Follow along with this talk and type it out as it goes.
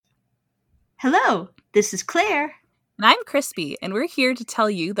Hello, this is Claire. And I'm Crispy, and we're here to tell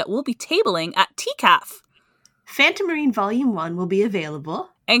you that we'll be tabling at TCAF. Phantom Marine Volume 1 will be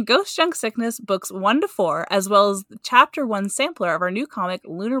available. And Ghost Junk Sickness books 1 to 4, as well as the Chapter 1 sampler of our new comic,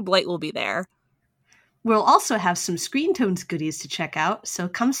 Lunar Blight, will be there. We'll also have some Screen Tones goodies to check out, so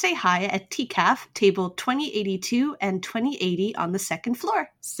come say hi at TCAF, table 2082 and 2080 on the second floor.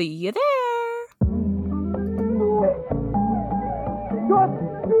 See you there! Just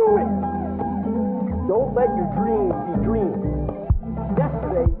do it! Don't let your dreams be dreams.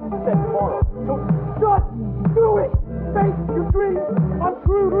 Yesterday said tomorrow. So just do it! Make your dreams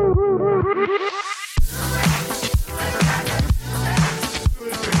untrue!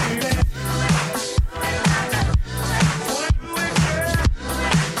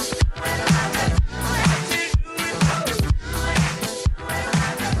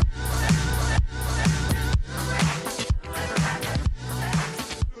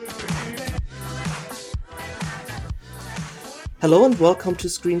 Hello and welcome to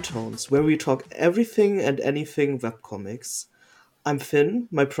Screen Tones, where we talk everything and anything webcomics. I'm Finn,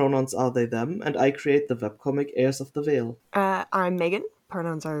 my pronouns are they, them, and I create the webcomic Heirs of the Veil. I'm Megan,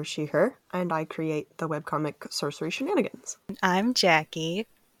 pronouns are she, her, and I create the webcomic Sorcery Shenanigans. I'm Jackie.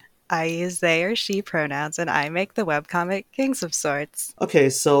 I use they or she pronouns, and I make the webcomic Kings of Swords. Okay,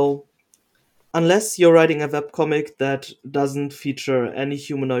 so unless you're writing a webcomic that doesn't feature any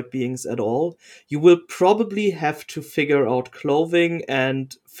humanoid beings at all, you will probably have to figure out clothing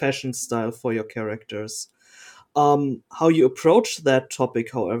and fashion style for your characters. How you approach that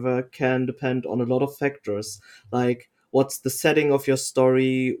topic, however, can depend on a lot of factors, like what's the setting of your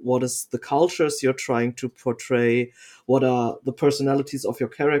story, what is the cultures you're trying to portray, what are the personalities of your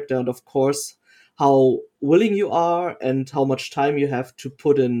character, and of course, how willing you are and how much time you have to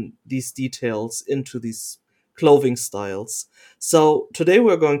put in these details into these clothing styles. So today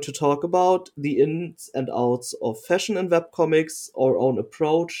we're going to talk about the ins and outs of fashion in webcomics, our own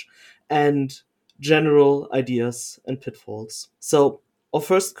approach, and general ideas and pitfalls. So our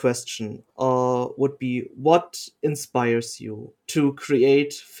first question would be, what inspires you to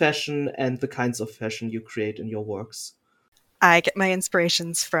create fashion and the kinds of fashion you create in your works? I get my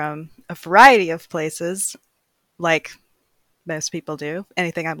inspirations from a variety of places, like most people do,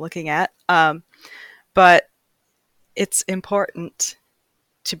 anything I'm looking at. But it's important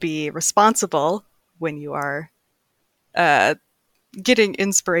to be responsible when you are getting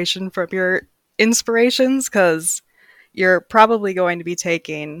inspiration from your inspirations, because you're probably going to be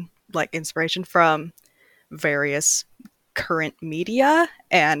taking inspiration from various current media,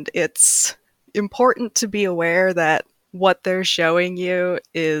 and it's important to be aware that what they're showing you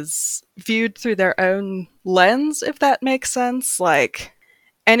is viewed through their own lens, if that makes sense. Like,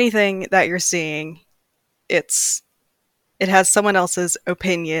 anything that you're seeing, it has someone else's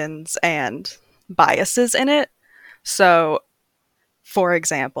opinions and biases in it. So, for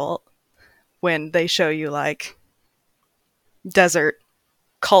example, when they show you desert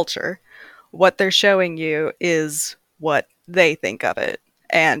culture, what they're showing you is what they think of it.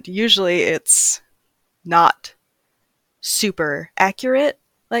 And usually it's not super accurate,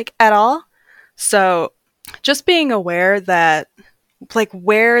 at all. So just being aware that,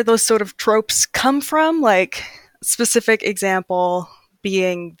 where those sort of tropes come from, specific example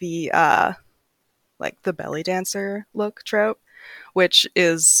being the belly dancer look trope, which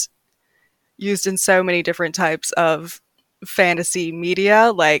is used in so many different types of fantasy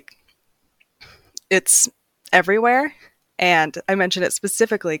media. It's everywhere. And I mention it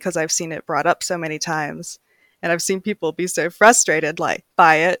specifically because I've seen it brought up so many times. And I've seen people be so frustrated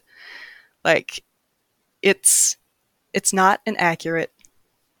by it. It's not an accurate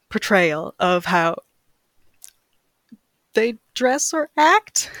portrayal of how they dress or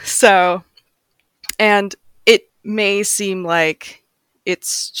act. So, and it may seem like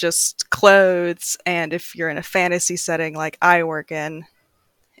it's just clothes, and if you're in a fantasy setting like I work in,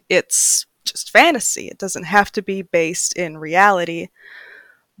 it's just fantasy. It doesn't have to be based in reality.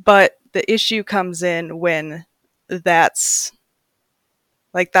 But the issue comes in when that's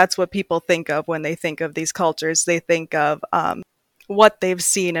what people think of when they think of these cultures. They think of what they've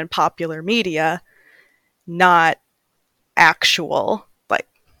seen in popular media, not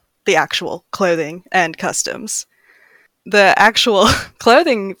the actual clothing and customs. The actual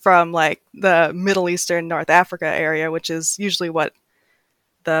clothing from the Middle Eastern, North Africa area, which is usually what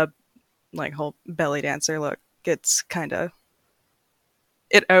the whole belly dancer look gets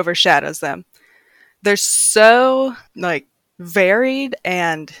it overshadows them. They're so varied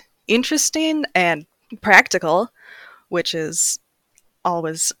and interesting and practical, which is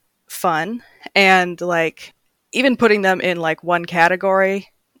always fun. And even putting them in one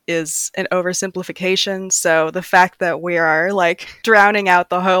category is an oversimplification. So the fact that we are like drowning out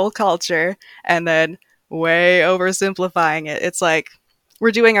the whole culture and then way oversimplifying it, it's like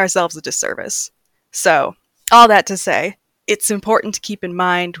we're doing ourselves a disservice. So all that to say, it's important to keep in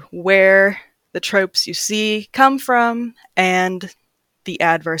mind where the tropes you see come from and the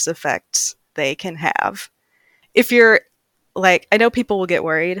adverse effects they can have. If you're like, I know people will get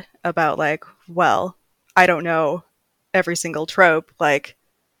worried about like, well, I don't know every single trope. Like,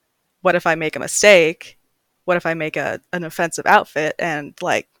 what if I make a mistake? What if I make an offensive outfit? And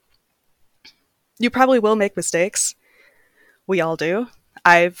like, you probably will make mistakes. We all do.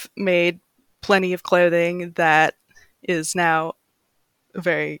 I've made plenty of clothing that is now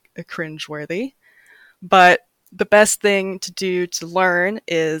very cringeworthy. But the best thing to do to learn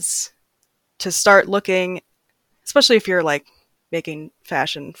is to start looking, especially if you're like making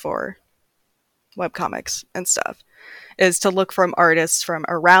fashion for webcomics and stuff, is to look from artists from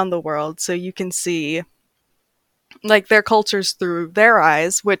around the world so you can see like their cultures through their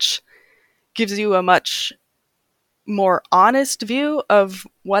eyes, which gives you a much more honest view of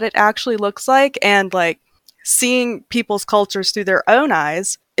what it actually looks like. And like seeing people's cultures through their own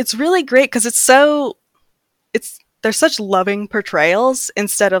eyes, it's really great because they're such loving portrayals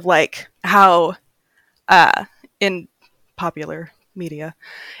instead of like how in popular media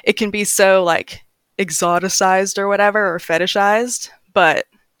it can be so like exoticized or whatever or fetishized. But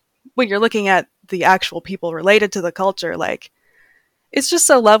when you're looking at the actual people related to the culture, like it's just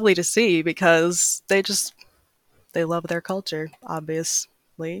so lovely to see because they love their culture,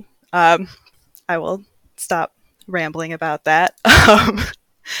 obviously. I will stop rambling about that. I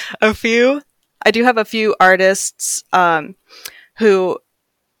do have a few artists who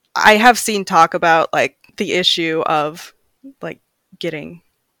I have seen talk about like the issue of like getting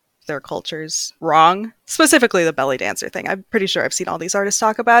their cultures wrong, specifically the belly dancer thing. I'm pretty sure I've seen all these artists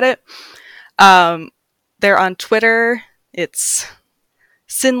talk about it. They're on Twitter. It's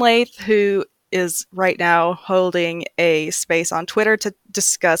Sinlaith, who is right now holding a space on Twitter to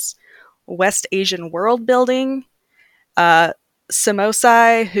discuss West Asian world building.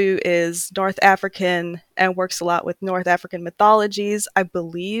 Samosai, who is North African and works a lot with North African mythologies. I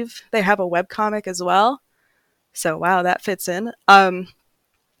believe they have a webcomic as well. So, wow, that fits in.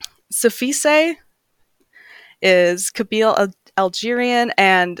 Safise is Kabyle Algerian,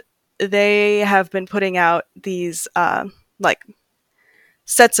 and they have been putting out these like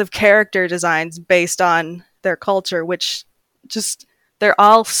sets of character designs based on their culture, which just they're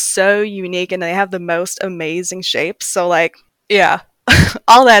all so unique and they have the most amazing shapes. So like, yeah,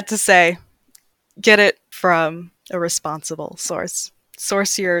 all that to say, get it from a responsible source.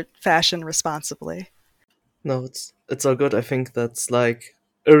 Source your fashion responsibly. No, it's all good. I think that's like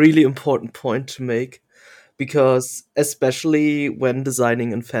a really important point to make because especially when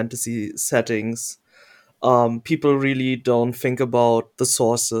designing in fantasy settings, people really don't think about the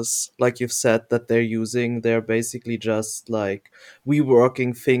sources, like you've said, that they're using. They're basically just like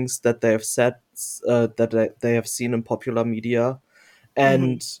reworking things that they have said, they have seen in popular media,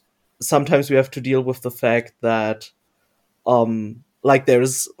 and sometimes we have to deal with the fact that like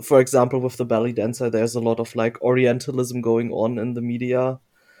there's, for example, with the belly dancer, there's a lot of like Orientalism going on in the media.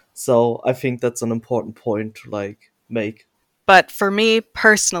 So I think that's an important point to like make. But for me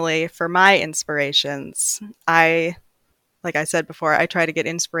personally, for my inspirations, like I said before, I try to get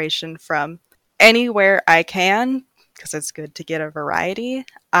inspiration from anywhere I can because it's good to get a variety.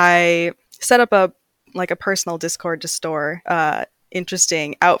 I set up a personal Discord to store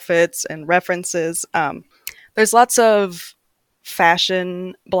interesting outfits and references. There's lots of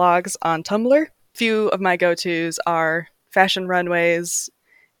fashion blogs on Tumblr. Few of my go-tos are Fashion Runways,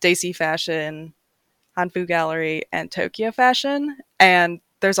 Daisy Fashion, Hanfu Gallery, and Tokyo Fashion. And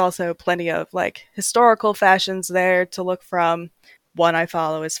there's also plenty of like historical fashions there to look from. One I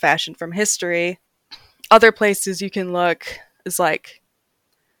follow is Fashion from History. Other places you can look is like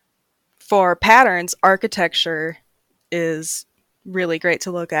for patterns, architecture is really great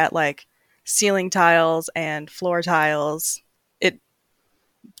to look at, like ceiling tiles and floor tiles. It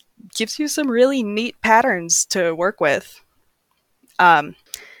gives you some really neat patterns to work with.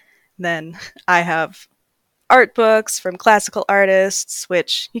 Then I have art books from classical artists,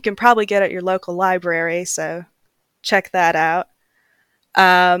 which you can probably get at your local library, so check that out.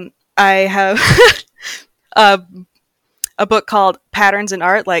 I have a book called Patterns in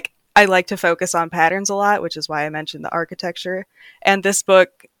Art. Like, I like to focus on patterns a lot, which is why I mentioned the architecture. And this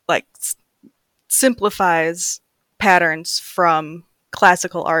book like simplifies patterns from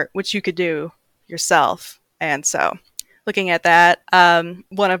classical art, which you could do yourself. And so looking at that,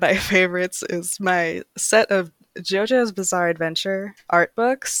 one of my favorites is my set of JoJo's Bizarre Adventure art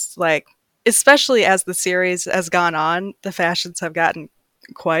books, like, especially as the series has gone on, the fashions have gotten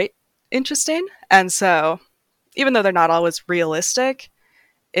quite interesting. And so, even though they're not always realistic,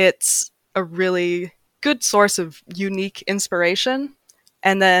 it's a really good source of unique inspiration.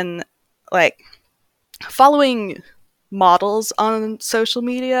 And then, like, following models on social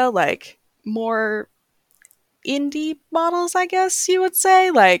media, like more indie models, I guess you would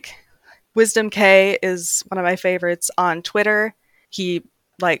say. Like, Wisdom K is one of my favorites on Twitter. He,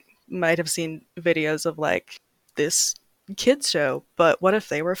 like, might have seen videos of, like, this kids show, but what if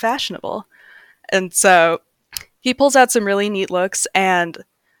they were fashionable? And so he pulls out some really neat looks, and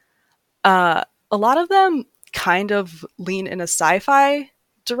a lot of them kind of lean in a sci-fi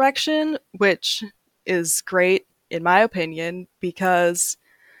direction, which is great in my opinion, because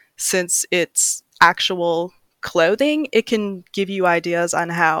since it's actual clothing, it can give you ideas on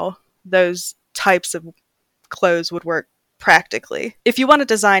how those types of clothes would work practically. If you want to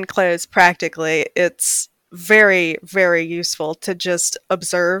design clothes practically, it's very, very useful to just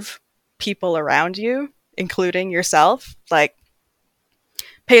observe people around you, including yourself. Like,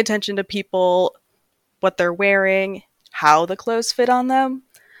 pay attention to people, what they're wearing, how the clothes fit on them,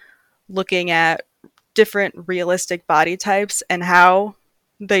 looking at different realistic body types and how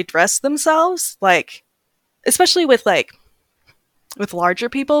they dress themselves, like, especially with, like, with larger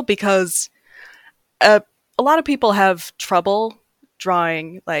people, because uh, a lot of people have trouble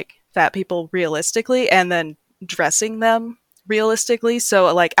drawing, like, fat people realistically and then dressing them realistically.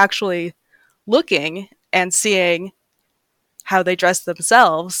 So, like, actually looking and seeing how they dress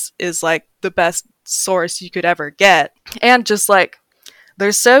themselves is, like, the best source you could ever get. And just, like,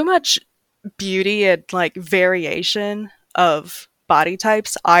 there's so much beauty and, like, variation of body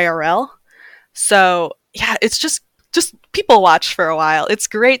types IRL. So yeah, it's just people watch for a while. It's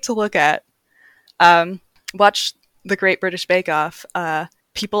great to look at. Watch the Great British Bake Off.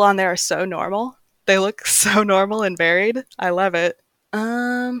 People on there are so normal. They look so normal and varied. I love it.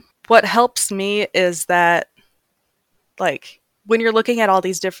 What helps me is that, like, when you're looking at all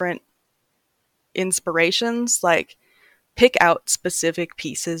these different inspirations, like, pick out specific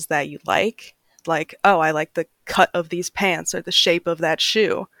pieces that you like. Like, oh, I like the cut of these pants or the shape of that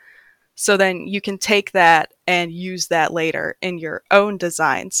shoe. So then you can take that and use that later in your own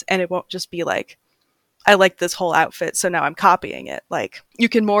designs. And it won't just be like, I like this whole outfit, so now I'm copying it. Like, you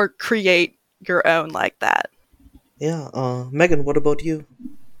can more create your own like that. Yeah, Megan, what about you?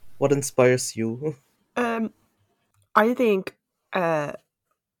 What inspires you? I think,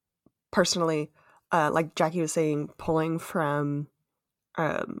 personally, like Jackie was saying, pulling from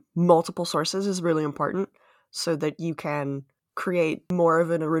multiple sources is really important so that you can create more of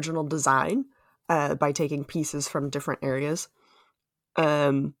an original design by taking pieces from different areas.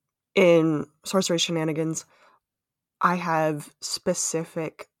 In Sorcery Shenanigans, I have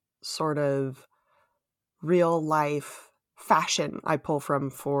specific sort of real life fashion I pull from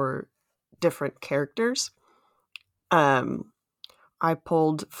for different characters. I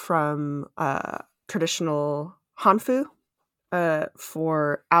pulled from traditional Hanfu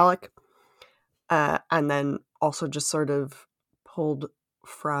for Alec, and then also just sort of pulled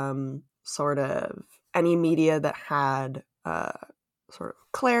from sort of any media that had sort of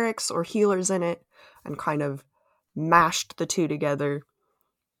clerics or healers in it, and kind of mashed the two together.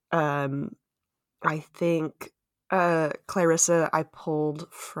 I think Clarissa I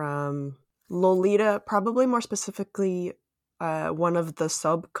pulled from Lolita, probably more specifically one of the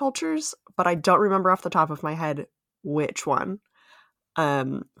subcultures, but I don't remember off the top of my head which one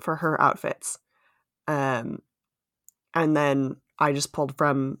for her outfits. And then I just pulled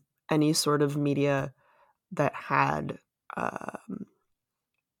from any sort of media that had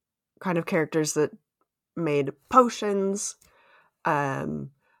kind of characters that made potions,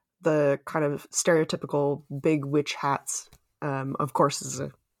 the kind of stereotypical big witch hats, of course, is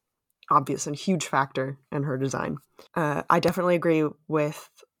a obvious and huge factor in her design. I definitely agree with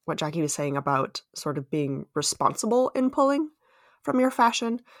what Jackie was saying about sort of being responsible in pulling from your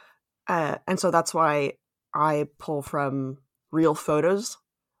fashion. And so that's why I pull from real photos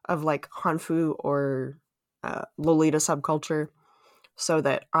of, like, Hanfu or Lolita subculture, so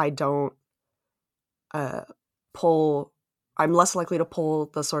that I don't pull, I'm less likely to pull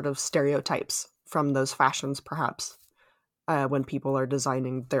the sort of stereotypes from those fashions, perhaps, when people are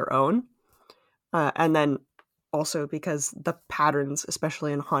designing their own. And then also because the patterns,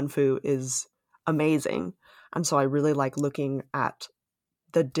 especially in Hanfu, is amazing. And so I really like looking at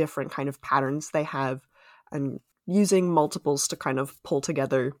the different kind of patterns they have and using multiples to kind of pull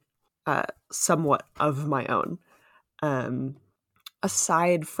together somewhat of my own.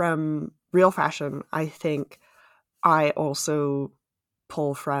 Aside from real fashion, I think I also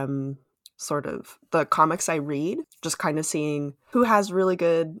pull from sort of the comics I read, just kind of seeing who has really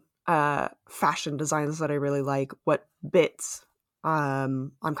good fashion designs that I really like, what bits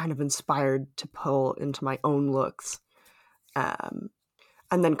I'm kind of inspired to pull into my own looks, and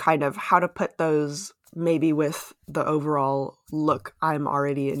then kind of how to put those maybe with the overall look I'm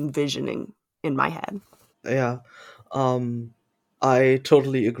already envisioning in my head. Yeah. Um I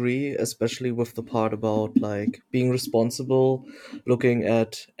totally agree, especially with the part about like being responsible, looking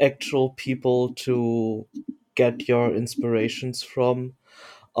at actual people to get your inspirations from.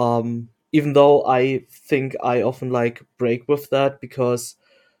 Even though I think I often like break with that because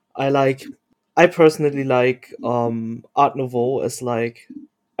I like I personally like Art Nouveau as like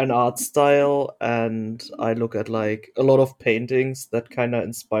an art style, and I look at like a lot of paintings that kind of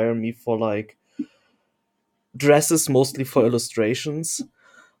inspire me for like dresses, mostly for illustrations.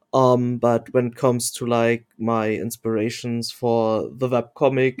 But when it comes to like my inspirations for the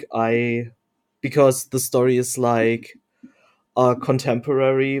webcomic, I because the story is like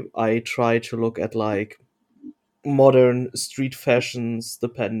contemporary, I try to look at like modern street fashions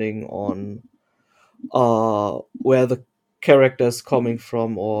depending on where the character is coming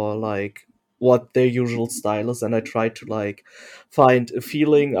from or like what their usual style is, and I try to like find a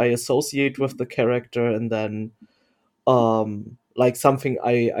feeling I associate with the character, and then like something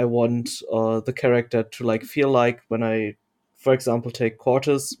I want the character to like feel like when I, for example, take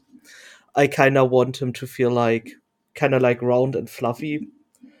Cortez. I kind of want him to feel like kind of like round and fluffy,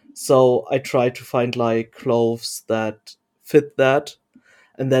 so I try to find like clothes that fit that,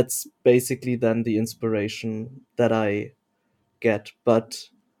 and that's basically then the inspiration that I get. But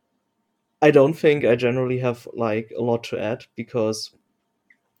I don't think I generally have like a lot to add because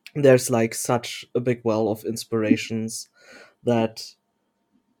there's like such a big well of inspirations that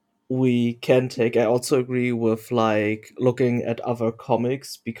we can take. I also agree with like looking at other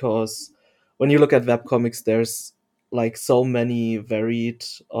comics because when you look at webcomics, there's like so many varied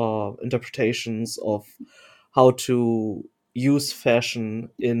interpretations of how to use fashion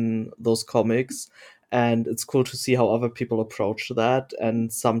in those comics, and it's cool to see how other people approach that,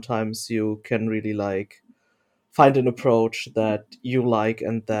 and sometimes you can really like find an approach that you like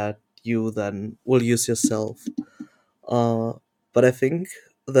and that you then will use yourself. uh, but I think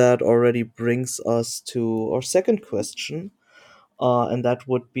that already brings us to our second question, and that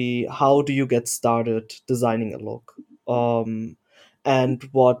would be how do you get started designing a look? And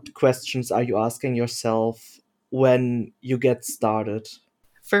what questions are you asking yourself when you get started?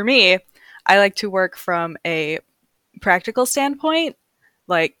 For me, I like to work from a practical standpoint,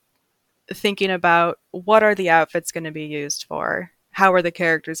 like thinking about what are the outfits going to be used for? How are the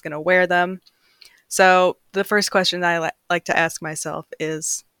characters going to wear them? So the first question I like to ask myself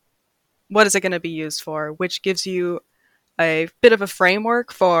is, what is it going to be used for? Which gives you a bit of a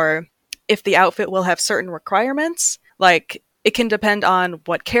framework for if the outfit will have certain requirements. Like, it can depend on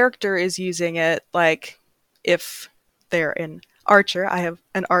what character is using it. Like, if they're an archer, I have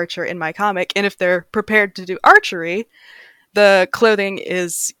an archer in my comic, and if they're prepared to do archery, the clothing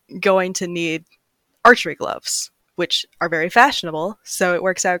is going to need archery gloves, which are very fashionable, so it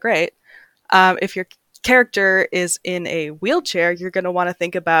works out great. If your character is in a wheelchair, you're going to want to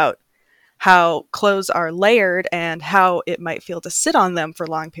think about how clothes are layered and how it might feel to sit on them for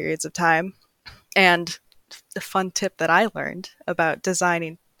long periods of time. And the fun tip that I learned about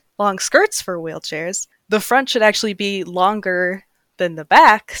designing long skirts for wheelchairs, the front should actually be longer than the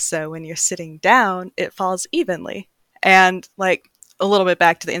back, so when you're sitting down, it falls evenly. And like a little bit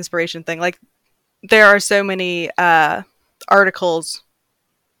back to the inspiration thing, like there are so many articles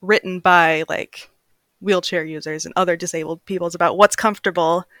written by like wheelchair users and other disabled peoples about what's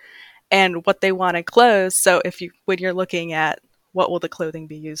comfortable and what they want in clothes. So if you when you're looking at what will the clothing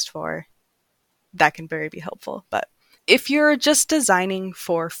be used for, that can very be helpful. But if you're just designing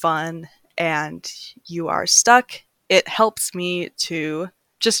for fun and you are stuck, it helps me to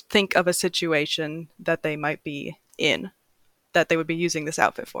just think of a situation that they might be in, that they would be using this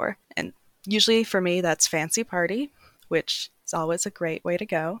outfit for. And usually for me, that's fancy party, which is always a great way to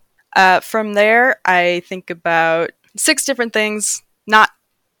go. From there, I think about 6 different things, not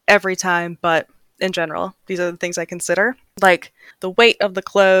every time, but in general, these are the things I consider. Like the weight of the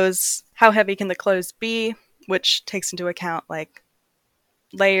clothes, how heavy can the clothes be, which takes into account like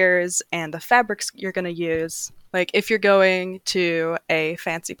layers and the fabrics you're going to use. Like if you're going to a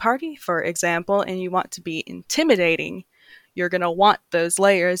fancy party, for example, and you want to be intimidating, you're going to want those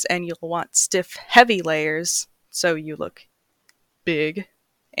layers and you'll want stiff, heavy layers so you look big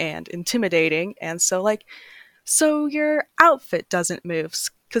and intimidating. And so your outfit doesn't move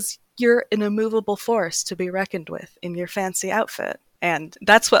because you're an immovable force to be reckoned with in your fancy outfit. And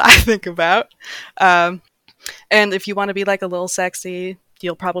that's what I think about. And if you want to be like a little sexy,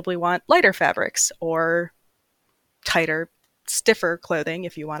 you'll probably want lighter fabrics or tighter, stiffer clothing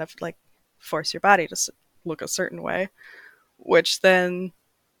if you want to like force your body to look a certain way, which then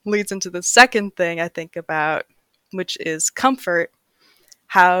leads into the second thing I think about, which is comfort.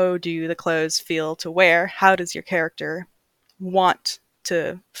 How do the clothes feel to wear? How does your character want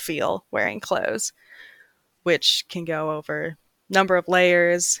to feel wearing clothes? Which can go over number of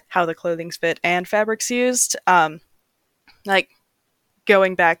layers, how the clothing's fit, and fabrics used. Like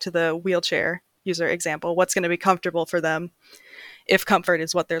going back to the wheelchair user example, what's going to be comfortable for them if comfort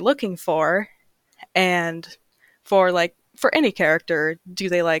is what they're looking for? And for any character, do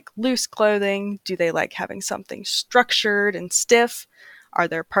they like loose clothing? Do they like having something structured and stiff? Are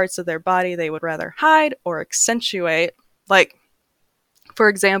there parts of their body they would rather hide or accentuate? Like, for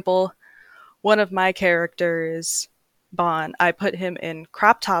example, one of my characters, Bon, I put him in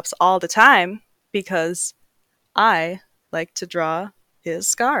crop tops all the time because I like to draw his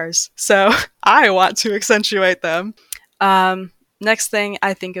scars. So I want to accentuate them. Next thing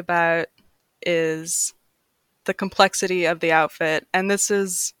I think about is the complexity of the outfit. And this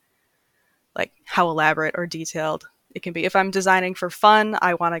is like how elaborate or detailed it can be. If I'm designing for fun,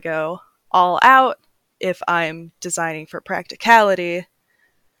 I want to go all out. If I'm designing for practicality,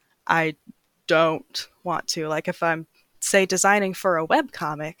 I don't want to. Like if I'm, say, designing for a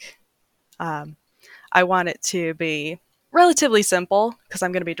webcomic, I want it to be relatively simple because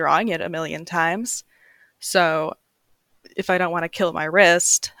I'm going to be drawing it a million times. So if I don't want to kill my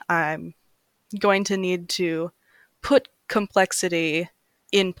wrist, I'm going to need to put complexity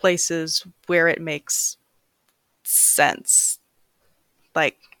in places where it makes sense.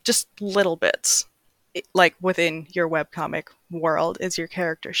 Like just little bits. Like within your webcomic world, is your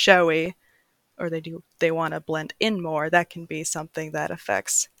character showy or they want to blend in more? That can be something that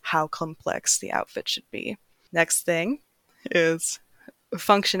affects how complex the outfit should be. Next thing is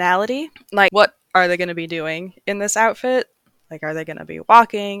functionality. Like what are they going to be doing in this outfit? Like, are they going to be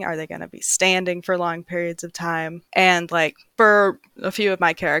walking? Are they going to be standing for long periods of time? And like for a few of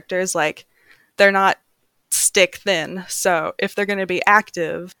my characters, like they're not stick thin. So if they're going to be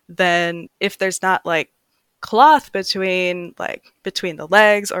active, then if there's not like cloth between the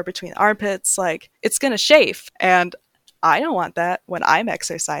legs or between the armpits, like it's going to chafe. And I don't want that when I'm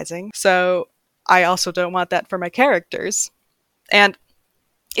exercising. So I also don't want that for my characters. And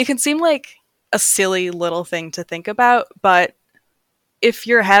it can seem like a silly little thing to think about, but if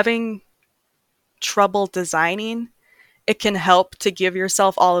you're having trouble designing, it can help to give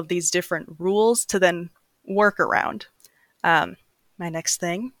yourself all of these different rules to then work around. My next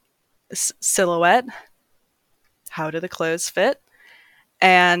thing is silhouette. How do the clothes fit?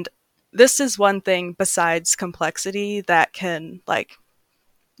 And this is one thing besides complexity that can like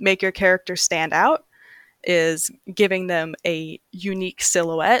make your character stand out, is giving them a unique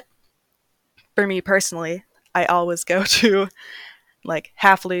silhouette. For me personally, I always go to like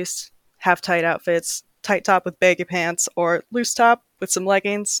half loose, half tight outfits, tight top with baggy pants, or loose top with some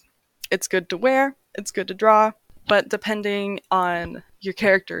leggings. It's good to wear, it's good to draw, but depending on your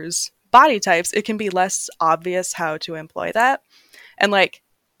character's body types, it can be less obvious how to employ that. And like,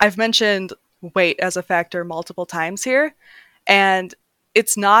 I've mentioned weight as a factor multiple times here, and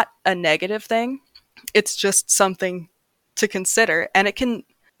it's not a negative thing. It's just something to consider. And it can,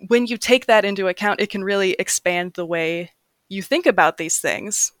 when you take that into account, it can really expand the way you think about these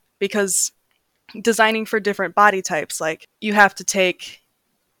things, because designing for different body types, like you have to take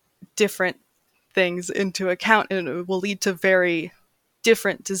different things into account, and it will lead to very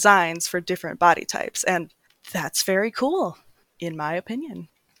different designs for different body types. And that's very cool, in my opinion.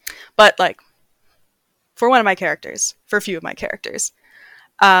 But like for one of my characters, for a few of my characters,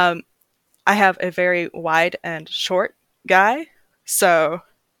 I have a very wide and short guy. So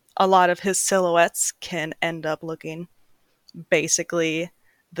a lot of his silhouettes can end up looking basically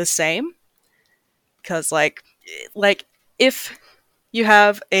the same, because like if you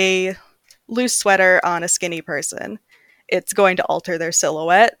have a loose sweater on a skinny person, it's going to alter their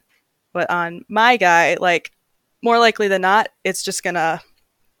silhouette. But on my guy, like more likely than not, it's just gonna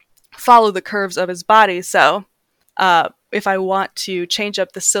follow the curves of his body. So if I want to change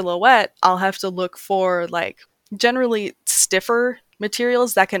up the silhouette, I'll have to look for like generally stiffer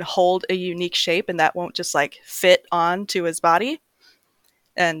materials that can hold a unique shape and that won't just like fit onto his body,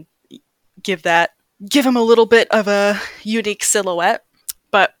 and give him a little bit of a unique silhouette.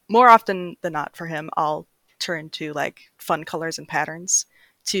 But more often than not for him, I'll turn to like fun colors and patterns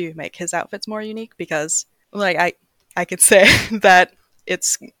to make his outfits more unique, because like I could say that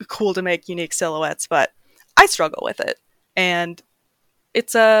it's cool to make unique silhouettes, but I struggle with it. And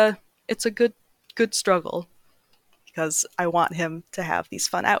it's a good struggle because I want him to have these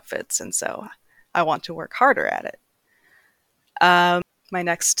fun outfits, and so I want to work harder at it. My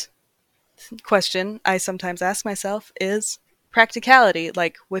next question I sometimes ask myself is practicality,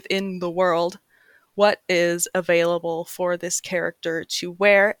 like within the world, what is available for this character to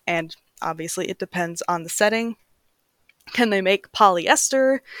wear? And obviously, it depends on the setting. Can they make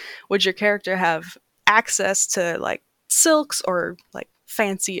polyester? Would your character have access to like silks or like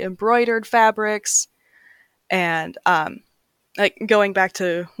fancy embroidered fabrics? And like going back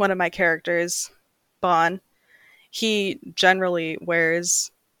to one of my characters, Bon, he generally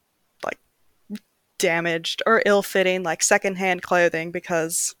wears like damaged or ill-fitting, like secondhand clothing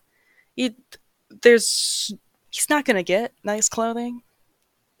because he there's he's not gonna get nice clothing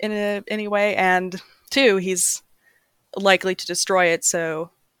any way, and two, he's likely to destroy it.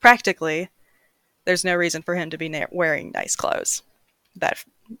 So practically, there's no reason for him to be wearing nice clothes that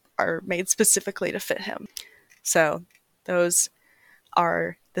are made specifically to fit him. So those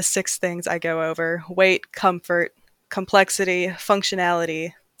are the 6 things I go over: weight, comfort, complexity,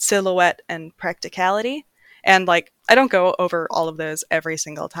 functionality, silhouette, and practicality. And like, I don't go over all of those every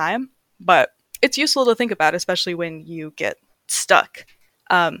single time, but it's useful to think about, especially when you get stuck.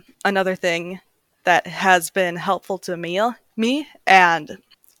 Another thing that has been helpful to me and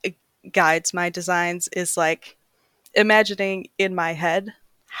it guides my designs is like imagining in my head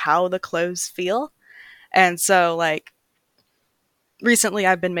how the clothes feel. And so like recently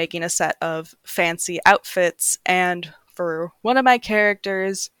I've been making a set of fancy outfits, and for one of my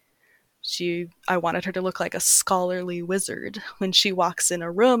characters, I wanted her to look like a scholarly wizard. When she walks in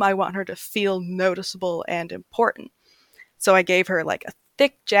a room, I want her to feel noticeable and important. So I gave her like a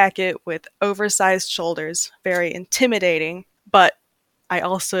thick jacket with oversized shoulders, very intimidating, but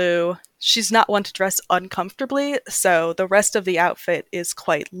she's not one to dress uncomfortably, so the rest of the outfit is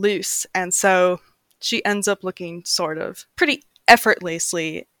quite loose, and so she ends up looking sort of pretty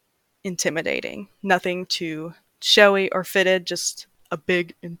effortlessly intimidating. Nothing too showy or fitted, just a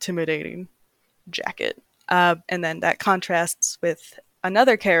big, intimidating jacket. And then that contrasts with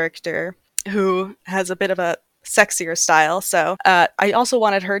another character who has a bit of a sexier style. So I also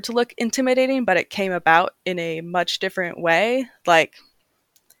wanted her to look intimidating, but it came about in a much different way. Like,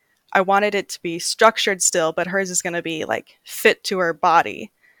 I wanted it to be structured still, but hers is going to be like fit to her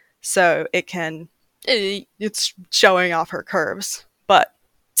body. So it's showing off her curves, but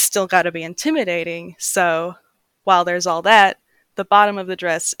still got to be intimidating. So while there's all that, the bottom of the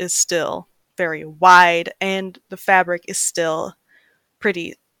dress is still very wide and the fabric is still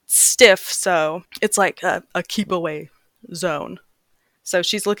pretty stiff. So it's like a keep away zone. So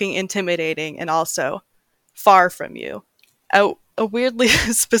she's looking intimidating and also far from you. A weirdly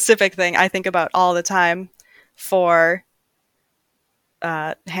specific thing I think about all the time for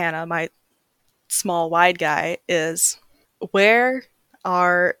Hannah, my small wide guy, is where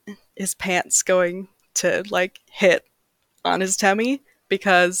are his pants going to like hit on his tummy?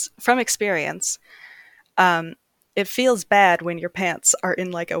 Because from experience, it feels bad when your pants are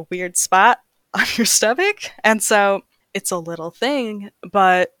in like a weird spot on your stomach. And so it's a little thing,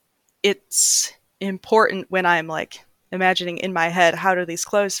 but it's important when I'm like imagining in my head, how do these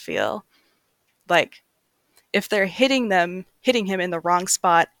clothes feel? Like, if they're hitting him in the wrong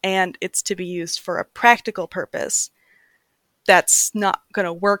spot and it's to be used for a practical purpose, that's not going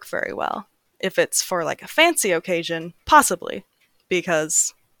to work very well. If it's for like a fancy occasion, possibly,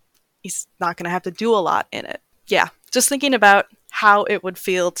 because he's not going to have to do a lot in it. Yeah, just thinking about how it would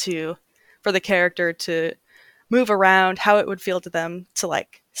feel for the character to move around, how it would feel to them to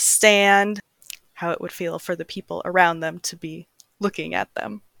like stand, how it would feel for the people around them to be looking at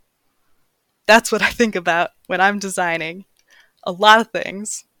them. That's what I think about when I'm designing a lot of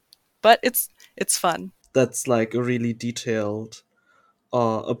things, but it's fun. That's like a really detailed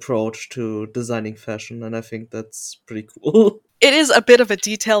approach to designing fashion, and I think that's pretty cool. It is a bit of a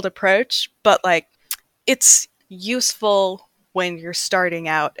detailed approach, but like it's useful when you're starting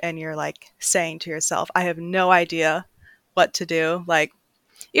out and you're like saying to yourself, I have no idea what to do. Like,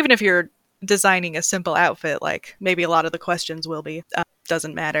 even if you're designing a simple outfit, like maybe a lot of the questions will be,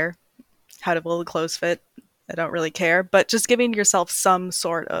 doesn't matter. How will the clothes fit? I don't really care. But just giving yourself some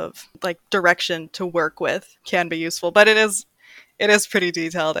sort of like direction to work with can be useful. But it is pretty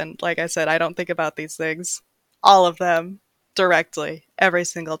detailed. And like I said, I don't think about these things, all of them, directly every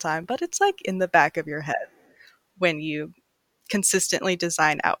single time. But it's like in the back of your head when you consistently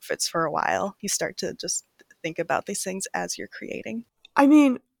design outfits for a while. You start to just think about these things as you're creating. I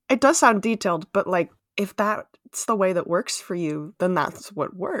mean, it does sound detailed, but like if that's the way that works for you, then that's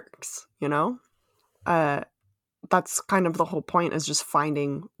what works, you know? That's kind of the whole point, is just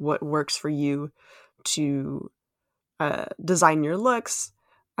finding what works for you to design your looks,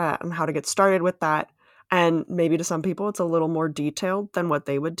 and how to get started with that. And maybe to some people, it's a little more detailed than what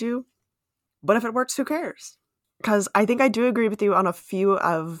they would do. But if it works, who cares? Because I think I do agree with you on a few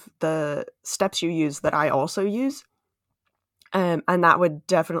of the steps you use that I also use. And that would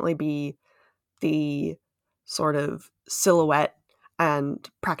definitely be the sort of silhouette and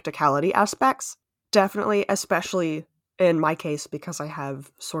practicality aspects. Definitely, especially in my case, because I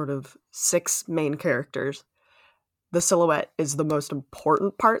have sort of 6 main characters, the silhouette is the most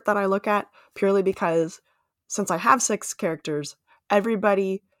important part that I look at, purely because since I have 6 characters,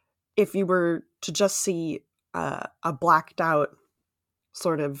 everybody, if you were to just see a blacked out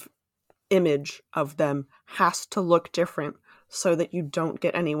sort of image of them, has to look different so that you don't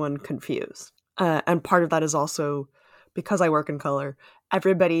get anyone confused. And part of that is also because I work in color,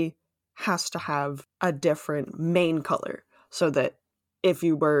 everybody has to have a different main color, so that if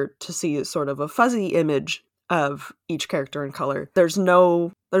you were to see sort of a fuzzy image of each character in color, there's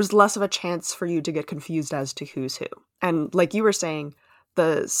less of a chance for you to get confused as to who's who. And like you were saying,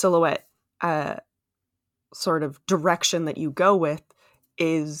 the silhouette sort of direction that you go with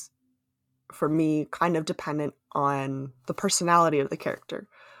is, for me, kind of dependent on the personality of the character.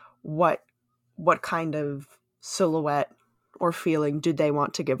 What kind of silhouette or feeling do they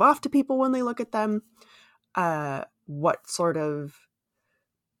want to give off to people when they look at them? What sort of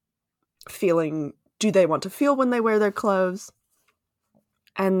feeling do they want to feel when they wear their clothes?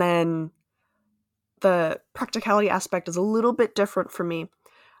 And then the practicality aspect is a little bit different for me.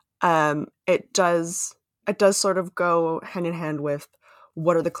 It does sort of go hand in hand with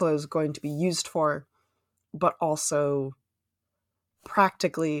what are the clothes going to be used for, but also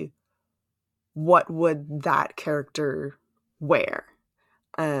practically what would that character wear.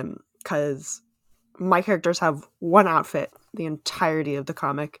 Because my characters have one outfit the entirety of the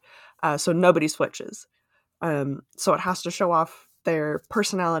comic, so nobody switches. So it has to show off their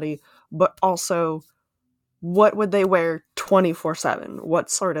personality, but also what would they wear 24/7? What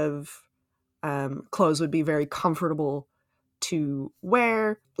sort of clothes would be very comfortable to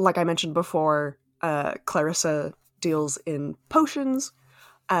wear? Like I mentioned before, Clarissa deals in potions,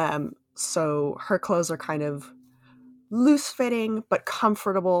 so her clothes are kind of loose fitting but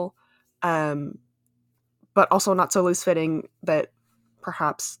comfortable, but also not so loose fitting that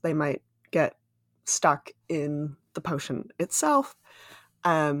perhaps they might get stuck in the potion itself.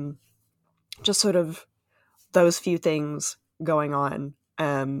 Just sort of those few things going on.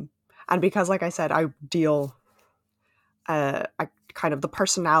 And because, like I said, I deal kind of the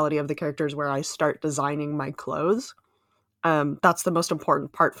personality of the characters where I start designing my clothes. That's the most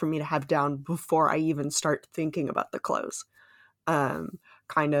important part for me to have down before I even start thinking about the clothes.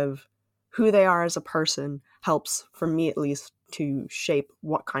 Kind of who they are as a person helps, for me at least, to shape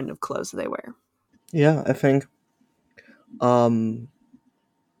what kind of clothes they wear. Yeah, I think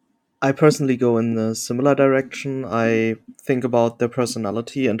I personally go in a similar direction. I think about their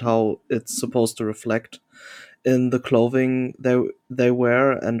personality and how it's supposed to reflect in the clothing they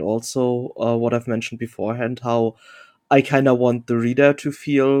wear, and also what I've mentioned beforehand, how I kind of want the reader to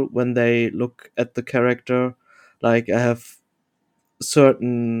feel when they look at the character. Like, I have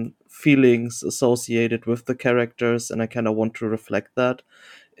certain feelings associated with the characters, and I kind of want to reflect that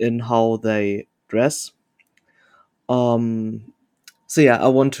in how they dress. Um, so yeah, I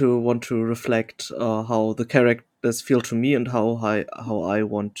want to reflect how the characters feel to me, and how I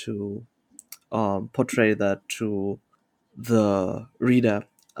want to portray that to the reader.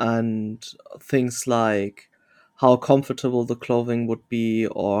 And things like how comfortable the clothing would be,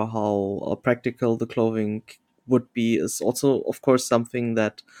 or how practical the clothing would be, is also, of course, something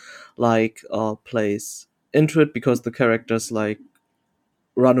that plays into it, because the characters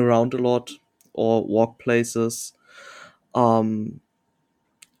run around a lot or walk places. Um,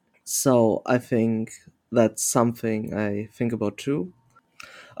 so I think that's something I think about too.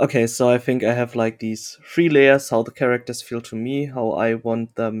 Okay, so I think I have these 3 layers: how the characters feel to me, how I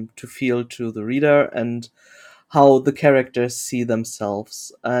want them to feel to the reader, and how the characters see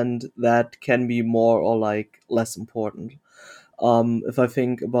themselves. And that can be more or less important. If I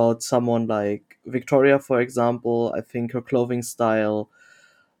think about someone like Victoria, for example, I think her clothing style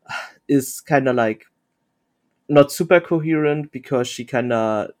is kind of not super coherent, because she kind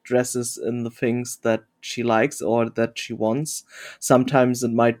of dresses in the things that she likes or that she wants. Sometimes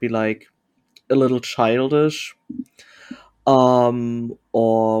it might be a little childish.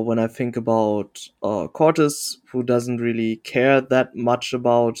 Or when I think about Cortis, who doesn't really care that much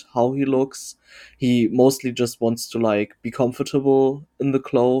about how he looks, he mostly just wants to like be comfortable in the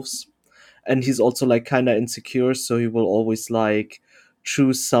clothes, and he's also like kind of insecure, so he will always like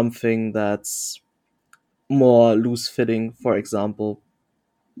choose something that's more loose fitting, for example.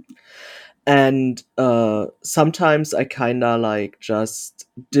 And sometimes I kind of like just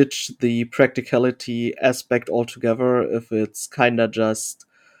ditch the practicality aspect altogether if it's kind of just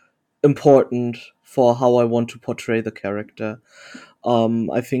important for how I want to portray the character.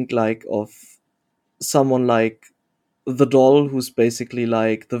 I think like of someone like the doll, who's basically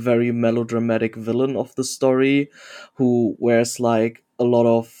like the very melodramatic villain of the story, who wears like a lot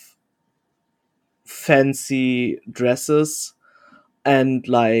of fancy dresses and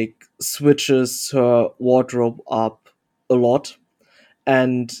like switches her wardrobe up a lot,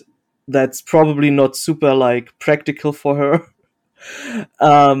 and that's probably not super like practical for her.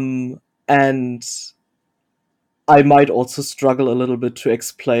 And I might also struggle a little bit to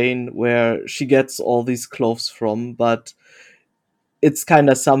explain where she gets all these clothes from, but it's kind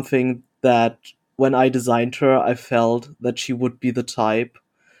of something that when I designed her, I felt that she would be the type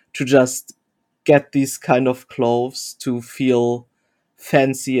to just get these kind of clothes to feel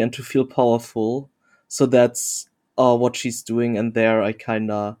fancy and to feel powerful. So that's what she's doing, and there I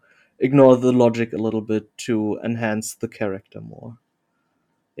kind of ignore the logic a little bit to enhance the character more.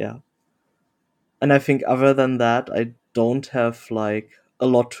 Yeah. And I think other than that, I don't have like a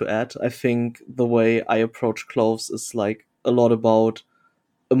lot to add. I think the way I approach clothes is like a lot about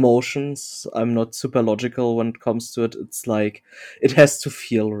emotions. I'm not super logical when it comes to it. It's like it has to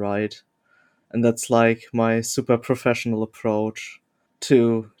feel right. And that's like my super professional approach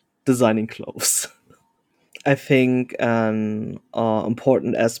to designing clothes. I think an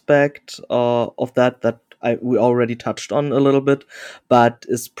important aspect of that we already touched on a little bit, but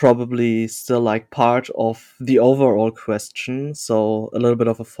is probably still like part of the overall question. So a little bit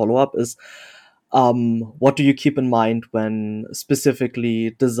of a follow up is, what do you keep in mind when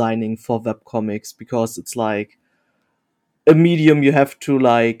specifically designing for webcomics? Because it's like a medium you have to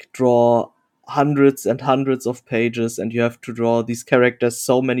like draw hundreds and hundreds of pages, and you have to draw these characters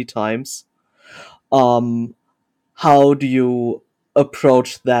so many times. Um, how do you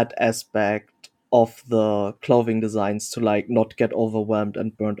approach that aspect of the clothing designs to like not get overwhelmed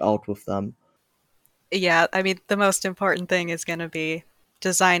and burnt out with them? Yeah, I mean, the most important thing is going to be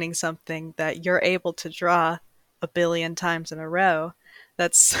designing something that you're able to draw a billion times in a row.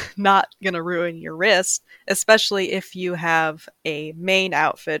 That's not going to ruin your wrist, especially if you have a main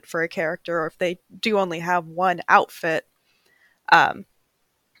outfit for a character, or if they do only have one outfit. Um,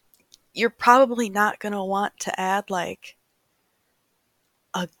 you're probably not going to want to add like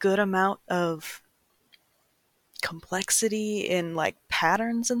a good amount of complexity in like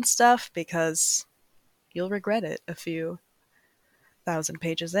patterns and stuff because you'll regret it a few thousand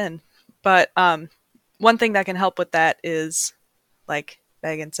pages in. But one thing that can help with that is, like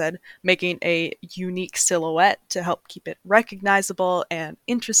Megan said, making a unique silhouette to help keep it recognizable and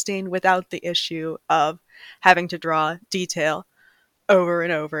interesting without the issue of having to draw detail over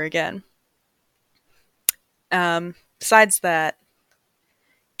and over again. Besides that,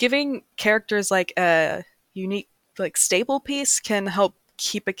 giving characters like a unique, like staple piece can help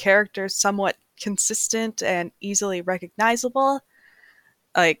keep a character somewhat consistent and easily recognizable.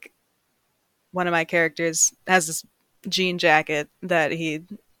 Like one of my characters has this jean jacket that he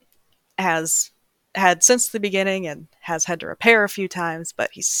has had since the beginning and has had to repair a few times,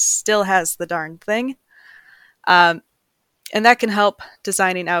 but he still has the darn thing. Um, and that can help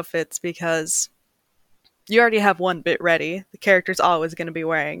designing outfits because you already have one bit ready. The character's always going to be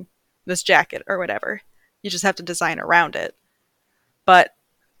wearing this jacket or whatever. You just have to design around it. But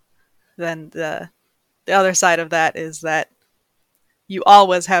then the other side of that is that you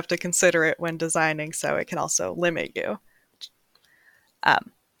always have to consider it when designing, so it can also limit you.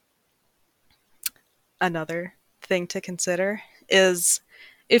 Um, Another thing to consider is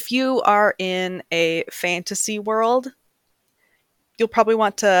if you are in a fantasy world, you'll probably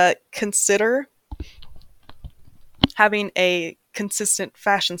want to consider having a consistent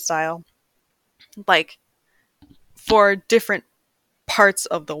fashion style, like for different parts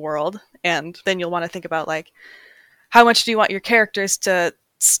of the world. And then you'll want to think about, like, how much do you want your characters to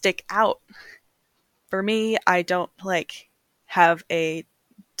stick out? For me, I don't like have a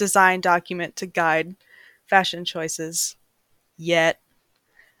design document to guide fashion choices yet.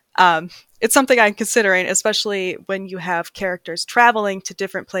 It's something I'm considering, especially when you have characters traveling to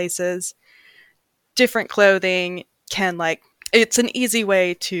different places. Different clothing can, like, it's an easy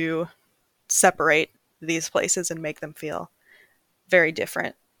way to separate these places and make them feel very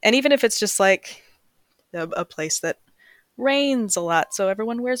different. And even if it's just like a place that rains a lot, so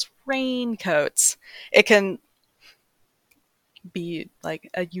everyone wears raincoats, it can be like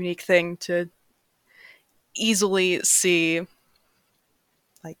a unique thing to easily see,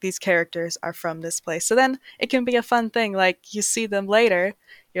 like, these characters are from this place. So then it can be a fun thing. Like, you see them later,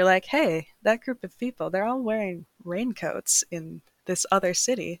 you're like, hey, that group of people, they're all wearing raincoats in this other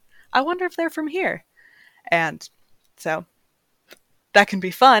city. I wonder if they're from here. And so that can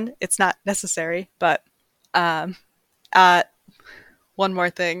be fun. It's not necessary, but um, uh, one more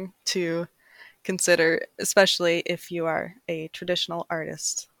thing to consider, especially if you are a traditional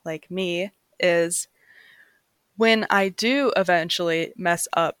artist like me, is when I do eventually mess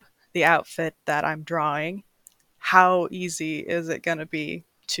up the outfit that I'm drawing, how easy is it going to be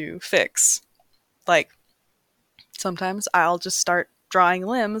to fix? Like, sometimes I'll just start drawing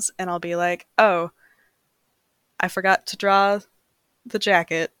limbs and I'll be like, oh, I forgot to draw the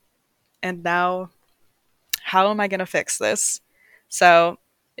jacket, and now how am I going to fix this? So,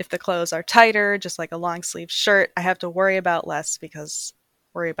 if the clothes are tighter, just like a long sleeve shirt, I have to worry about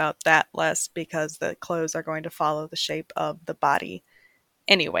that less because the clothes are going to follow the shape of the body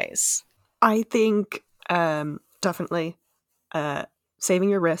anyways. I think definitely saving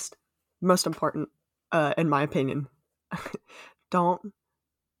your wrist, most important, in my opinion. Do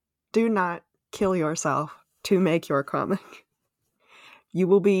not kill yourself to make your comic. You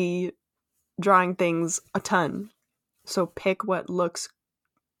will be drawing things a ton, so pick what looks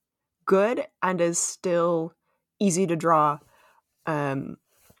good and is still easy to draw,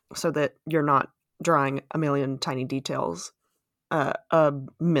 so that you're not drawing a million tiny details a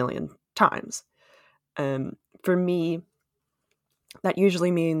million times. For me, that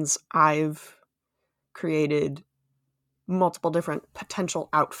usually means I've created multiple different potential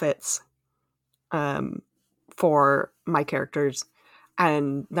outfits for my characters,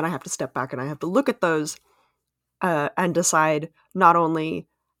 and then I have to step back and I have to look at those and decide not only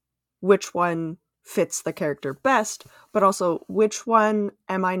which one fits the character best, but also which one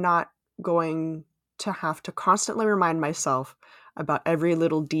am I not going to have to constantly remind myself about every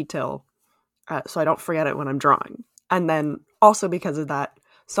little detail, so I don't forget it when I'm drawing. And then also because of that,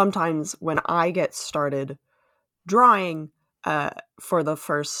 sometimes when I get started drawing for the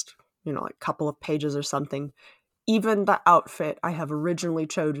first, like couple of pages or something, even the outfit I have originally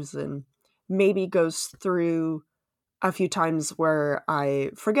chosen maybe goes through a few times where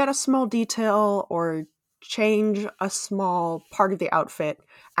I forget a small detail or change a small part of the outfit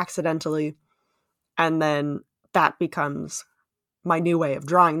accidentally, and then that becomes my new way of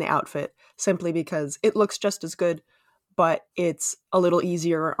drawing the outfit, simply because it looks just as good, but it's a little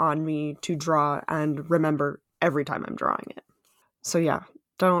easier on me to draw and remember every time I'm drawing it. So yeah,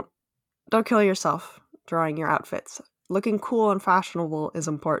 don't kill yourself drawing your outfits. Looking cool and fashionable is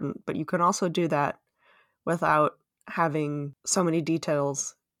important, but you can also do that without having so many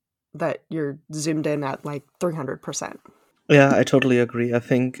details that you're zoomed in at like 300%. Yeah, I totally agree. I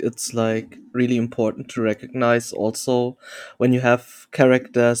think it's like really important to recognize also when you have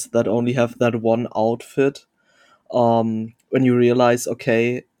characters that only have that one outfit, when you realize,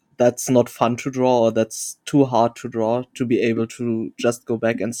 okay, that's not fun to draw or that's too hard to draw, to be able to just go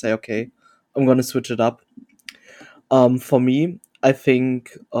back and say, okay, I'm gonna switch it up. For me, I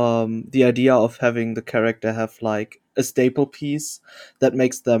think the idea of having the character have like a staple piece that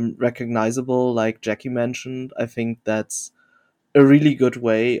makes them recognizable, like Jackie mentioned, I think that's a really good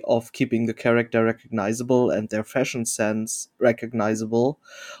way of keeping the character recognizable and their fashion sense recognizable,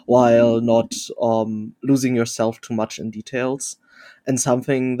 while not losing yourself too much in details. And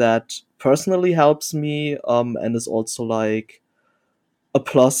something that personally helps me, and is also like a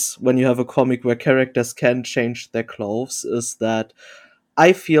plus when you have a comic where characters can change their clothes, is that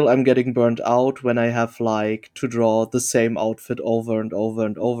I feel I'm getting burnt out when I have like to draw the same outfit over and over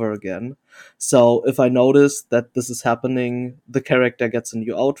and over again. So if I notice that this is happening, the character gets a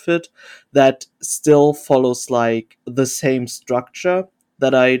new outfit that still follows like the same structure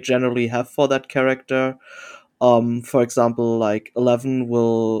that I generally have for that character. For example, like 11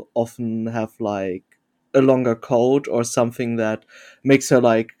 will often have like a longer coat or something that makes her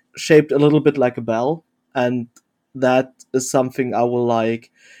like shaped a little bit like a bell, and that is something I will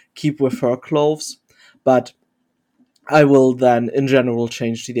like keep with her clothes, but I will then in general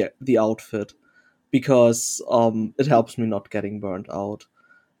change the outfit because it helps me not getting burnt out.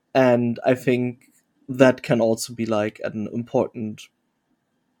 And I think that can also be like an important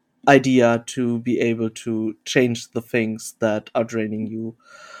idea, to be able to change the things that are draining you.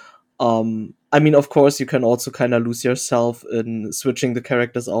 I mean, of course, you can also kind of lose yourself in switching the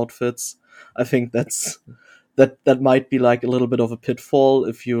characters' outfits. I think that might be like a little bit of a pitfall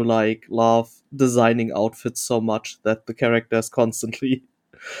if you like love designing outfits so much that the character is constantly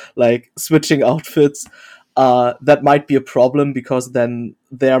like switching outfits. That might be a problem because then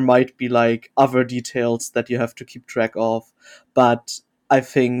there might be like other details that you have to keep track of. But I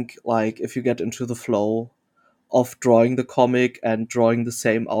think like if you get into the flow of drawing the comic and drawing the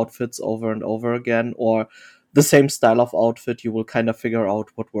same outfits over and over again, or the same style of outfit, you will kind of figure out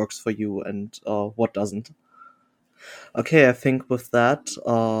what works for you and what doesn't. Okay, I think with that,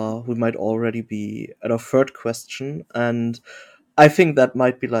 we might already be at our third question, and I think that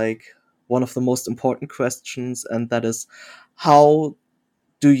might be like one of the most important questions, and that is, how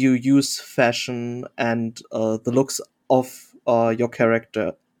do you use fashion and the looks of your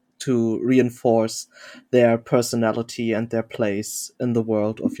character to reinforce their personality and their place in the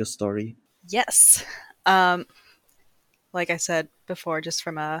world of your story? Yes. Like I said before, just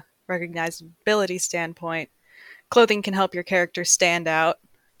from a recognizability standpoint, clothing can help your character stand out,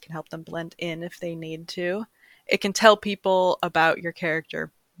 can help them blend in if they need to. It can tell people about your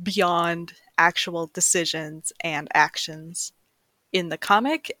character beyond actual decisions and actions in the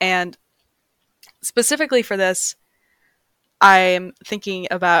comic. And specifically for this, I'm thinking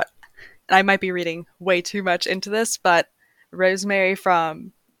about, and I might be reading way too much into this, but Rosemary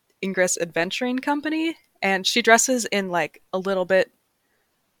from Ingress Adventuring Company, and she dresses in like a little bit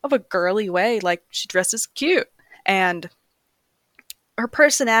of a girly way. Like she dresses cute, and her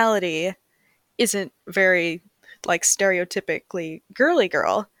personality isn't very like stereotypically girly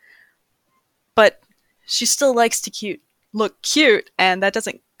girl, but she still likes to look cute, and that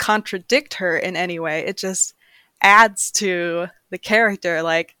doesn't contradict her in any way. It just adds to the character.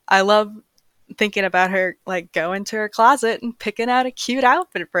 Like I love thinking about her like going to her closet and picking out a cute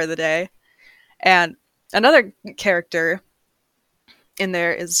outfit for the day. And another character in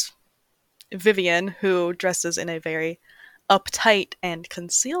there is Vivian, who dresses in a very uptight and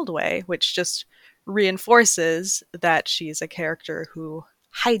concealed way, which just reinforces that she's a character who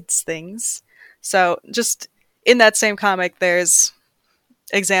hides things. So, just in that same comic, there's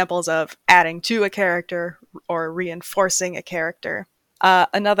examples of adding to a character or reinforcing a character.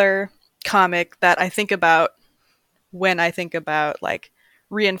 Another comic that I think about when I think about like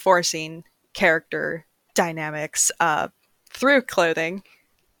reinforcing character dynamics through clothing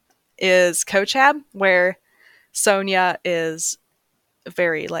is Kochab, where Sonia is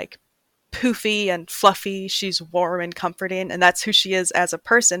very like poofy and fluffy. She's warm and comforting, and that's who she is as a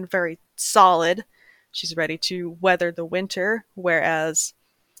person, very solid. She's ready to weather the winter, whereas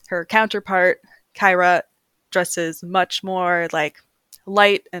her counterpart, Kyra, dresses much more like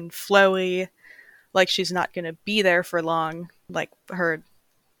light and flowy, like she's not going to be there for long. Like her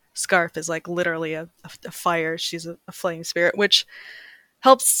scarf is like literally a fire. She's a flame spirit, which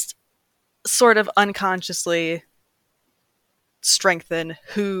helps sort of unconsciously strengthen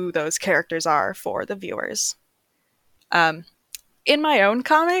who those characters are for the viewers. In my own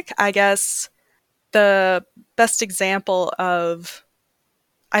comic, I guess the best example of,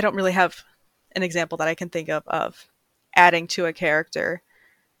 I don't really have an example that I can think of adding to a character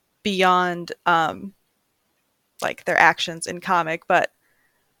beyond like their actions in comic, but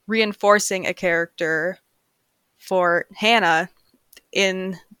reinforcing a character for Hannah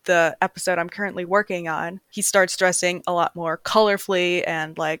in the episode I'm currently working on. He starts dressing a lot more colorfully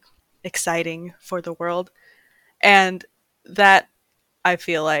and like exciting for the world. And that, I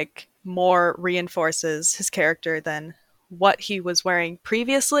feel like, more reinforces his character than what he was wearing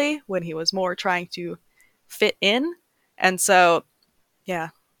previously when he was more trying to fit in. And so, yeah,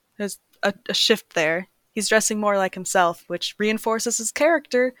 there's a shift there. He's dressing more like himself, which reinforces his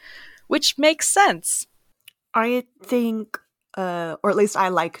character, which makes sense. I think, or at least I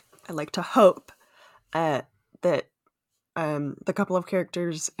like to hope that the couple of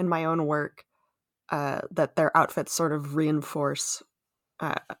characters in my own work, that their outfits sort of reinforce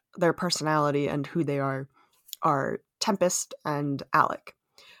their personality and who they are Tempest and Alec.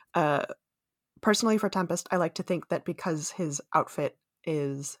 Personally, for Tempest, I like to think that because his outfit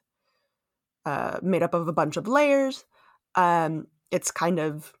is made up of a bunch of layers, it's kind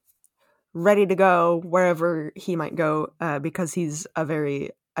of ready to go wherever he might go, because he's a very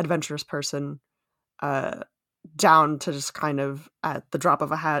adventurous person, down to just kind of, at the drop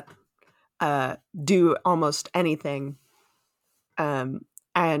of a hat, do almost anything.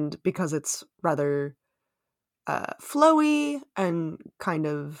 And because it's rather flowy and kind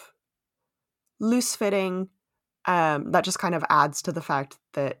of loose-fitting, that just kind of adds to the fact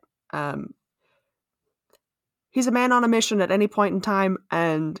that he's a man on a mission at any point in time,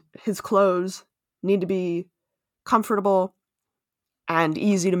 and his clothes need to be comfortable and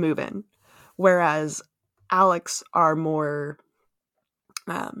easy to move in. whereas Alex are more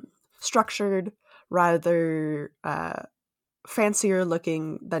structured, rather fancier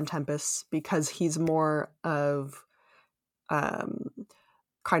looking than Tempest, because he's more of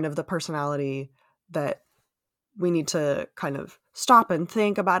kind of the personality that we need to kind of stop and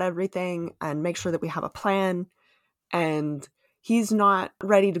think about everything and make sure that we have a plan. And he's not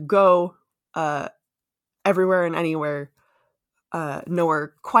ready to go everywhere and anywhere,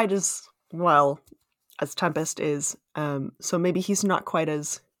 nowhere quite as well as Tempest is. So maybe he's not quite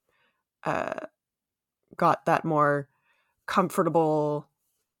as got that more comfortable,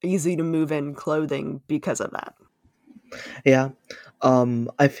 easy to move in clothing because of that. Yeah.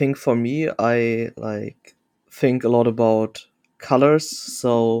 I think for me, I think a lot about colors.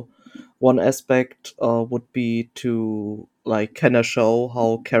 So one aspect would be to kind of show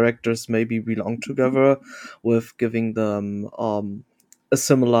how characters maybe belong together with giving them a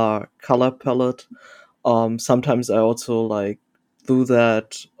similar color palette. Sometimes I also do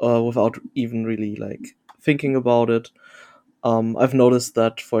that without even really thinking about it. I've noticed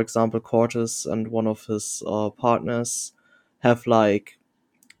that, for example, Cortez and one of his partners have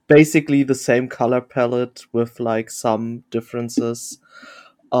basically the same color palette with some differences.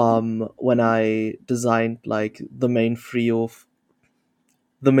 When I designed the main trio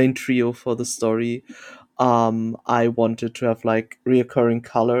for the story, I wanted to have reoccurring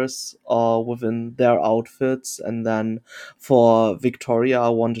colors within their outfits, and then for Victoria, I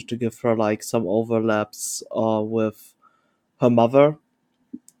wanted to give her some overlaps with her mother,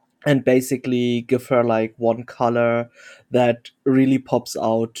 and basically give her one color that really pops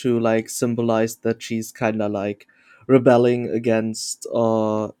out to symbolize that she's kind of rebelling against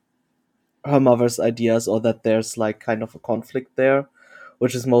her mother's ideas, or that there's kind of a conflict there,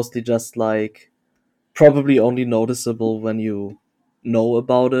 which is mostly just probably only noticeable when you know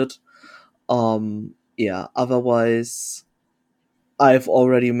about it. Yeah, otherwise I've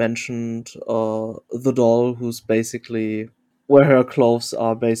already mentioned the doll, who's basically where her clothes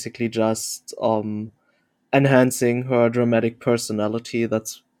are basically just enhancing her dramatic personality.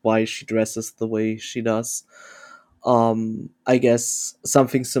 That's why she dresses the way she does. I guess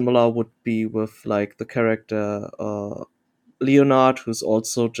something similar would be with the character Leonard, who's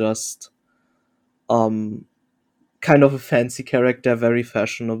also just um kind of a fancy character, very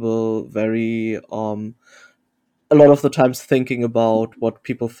fashionable, very a lot of the times thinking about what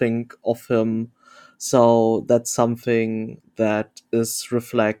people think of him. So that's something that is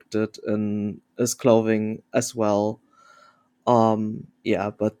reflected in his clothing as well. Yeah,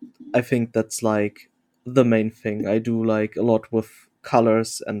 but I think that's the main thing. I do a lot with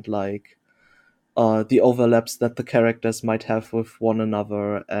colors and the overlaps that the characters might have with one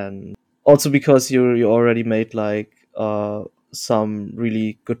another, and also because you already made some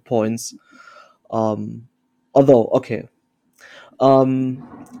really good points. um Although, okay,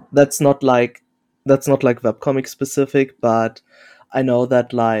 that's not webcomic specific, but I know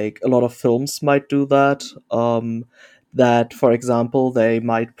that a lot of films might do that. That, for example, they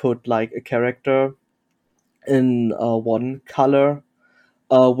might put a character in one color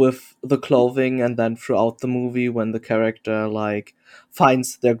with the clothing, and then throughout the movie, when the character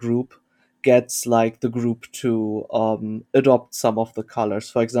finds their group, gets the group to adopt some of the colors.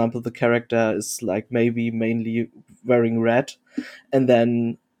 For example, the character is maybe mainly wearing red, and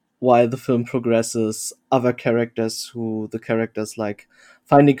then while the film progresses, other characters who the characters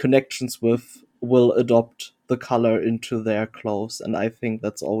finding connections with will adopt the color into their clothes. And I think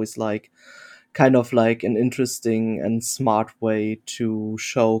that's always kind of an interesting and smart way to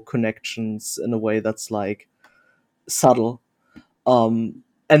show connections in a way that's subtle. And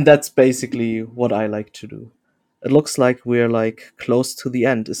that's basically what I like to do. It looks like we're close to the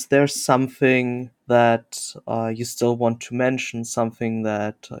end. Is there something that you still want to mention, something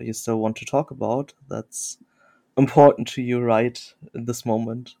that you still want to talk about that's important to you right in this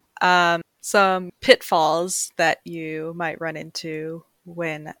moment? Some pitfalls that you might run into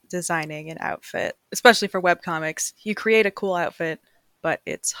when designing an outfit, especially for webcomics. You create a cool outfit, but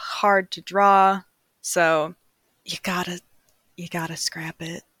it's hard to draw, so you gotta scrap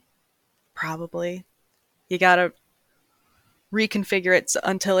it. Probably you gotta reconfigure it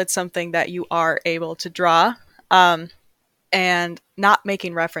until it's something that you are able to draw. And not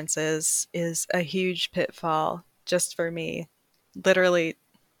making references is a huge pitfall just for me. Literally,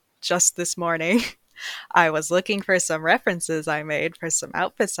 just this morning, I was looking for some references I made for some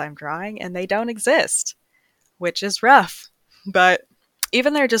outfits I'm drawing, and they don't exist, which is rough. But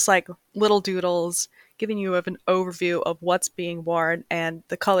even they're just little doodles giving you an overview of what's being worn and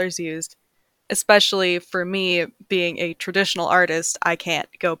the colors used, especially for me being a traditional artist, I can't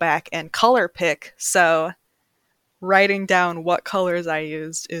go back and color pick. So writing down what colors I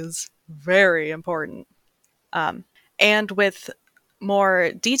used is very important. And with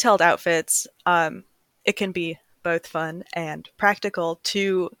more detailed outfits, it can be both fun and practical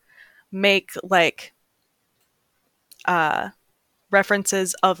to make like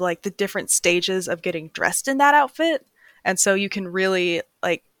references of like the different stages of getting dressed in that outfit. And so you can really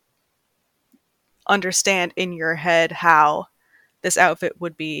like understand in your head how this outfit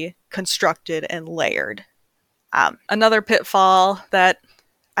would be constructed and layered. Another pitfall that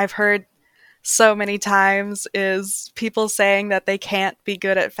I've heard so many times is people saying that they can't be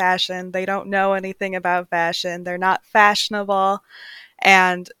good at fashion. They don't know anything about fashion. They're not fashionable.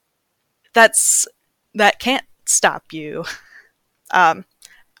 And that can't stop you.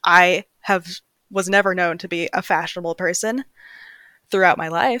 I was never known to be a fashionable person throughout my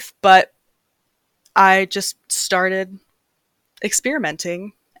life, but I just started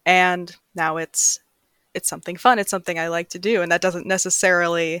experimenting, and now it's something fun. It's something I like to do, and that doesn't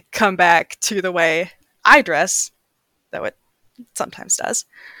necessarily come back to the way I dress, though it sometimes does.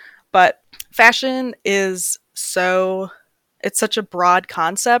 But fashion is it's such a broad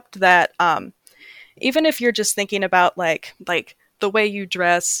concept that even if you're just thinking about like the way you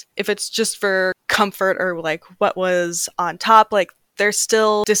dress, if it's just for comfort or like what was on top, like there's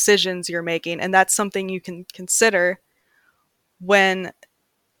still decisions you're making, and that's something you can consider when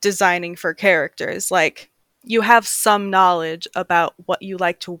designing for characters. Like you have some knowledge about what you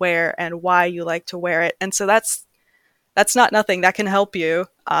like to wear and why you like to wear it, and so that's not nothing. That can help you.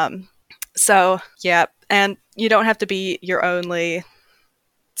 So yeah, and you don't have to be your only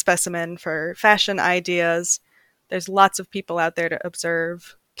specimen for fashion ideas. There's lots of people out there to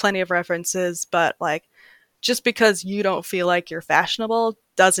observe, plenty of references, but like just because you don't feel like you're fashionable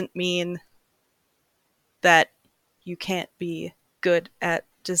doesn't mean that you can't be good at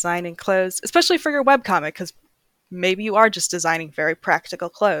designing clothes, especially for your webcomic, because maybe you are just designing very practical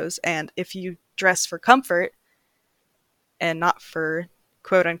clothes, and if you dress for comfort and not for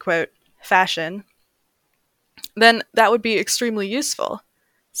quote unquote fashion, then that would be extremely useful.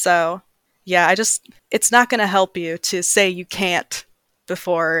 So yeah, it's not going to help you to say you can't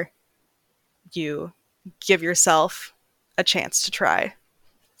before you give yourself a chance to try.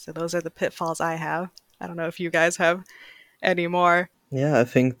 So those are the pitfalls I have. I don't know if you guys have any more. Yeah, I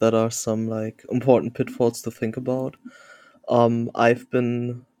think that are some like important pitfalls to think about. I've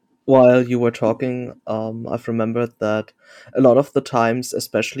been while you were talking, I've remembered that a lot of the times,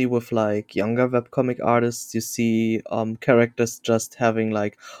 especially with like younger webcomic artists, you see characters just having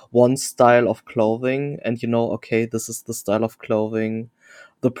like one style of clothing, and you know, okay, this is the style of clothing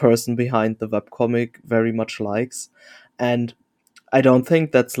the person behind the webcomic very much likes. And I don't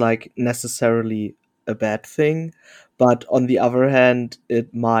think that's like necessarily a bad thing, but on the other hand,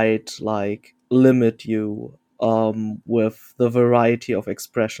 it might like limit you with the variety of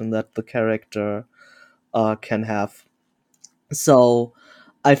expression that the character can have. So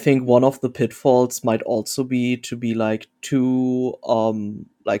I think one of the pitfalls might also be to be like too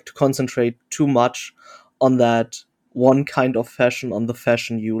like to concentrate too much on that one kind of fashion, on the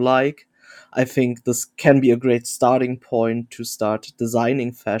fashion you like. I think this can be a great starting point to start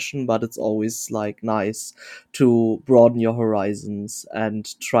designing fashion, but it's always like nice to broaden your horizons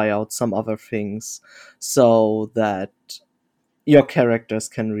and try out some other things so that your characters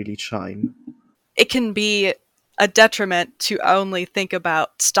can really shine. It can be a detriment to only think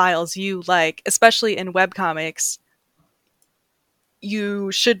about styles you like, especially in webcomics.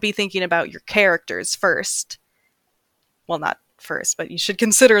 You should be thinking about your characters first. Well, not first, but you should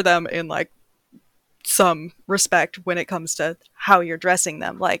consider them in like some respect when it comes to how you're dressing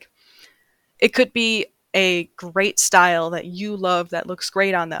them. Like it could be a great style that you love that looks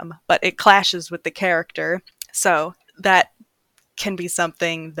great on them, but it clashes with the character. So that can be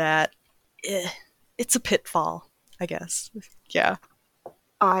something that it's a pitfall, I guess. Yeah.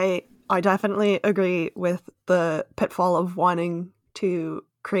 I definitely agree with the pitfall of wanting to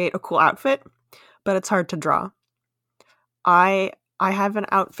create a cool outfit, but it's hard to draw. I have an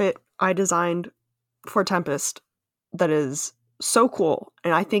outfit I designed for Tempest that is so cool,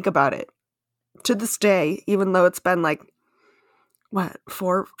 and I think about it to this day, even though it's been like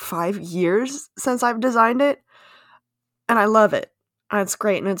 4-5 years since I've designed it, and I love it. And it's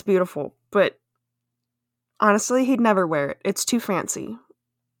great and it's beautiful, but honestly, he'd never wear it. It's too fancy.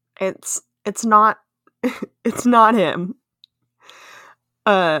 It's not it's not him.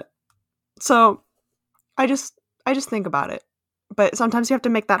 So I just think about it. But sometimes you have to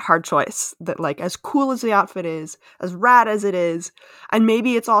make that hard choice that, like, as cool as the outfit is, as rad as it is, and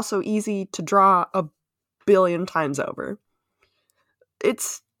maybe it's also easy to draw a billion times over.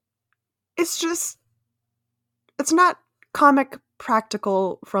 It's just, it's not comic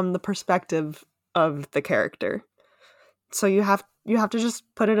practical from the perspective of the character. So you have to just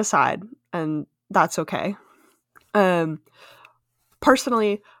put it aside, and that's okay.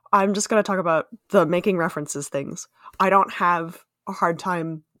 Personally, I'm just going to talk about the making references things. I don't have a hard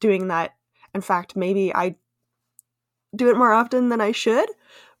time doing that. In fact, maybe I do it more often than I should,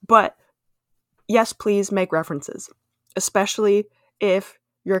 but yes, please make references, especially if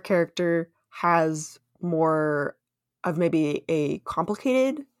your character has more of maybe a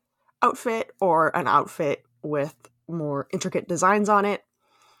complicated outfit or an outfit with more intricate designs on it.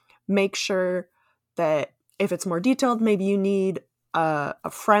 Make sure that if it's more detailed, maybe you need a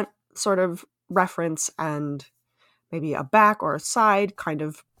front sort of reference and maybe a back or a side, kind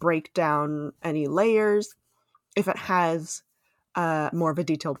of break down any layers. If it has more of a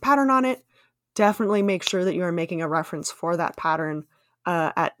detailed pattern on it, definitely make sure that you are making a reference for that pattern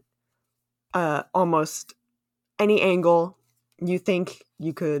at almost any angle you think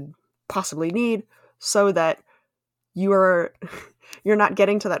you could possibly need, so that you're not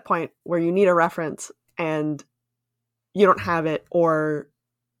getting to that point where you need a reference and you don't have it, or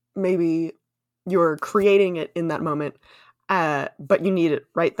maybe you're creating it in that moment, but you need it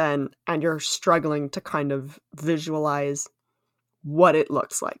right then, and you're struggling to kind of visualize what it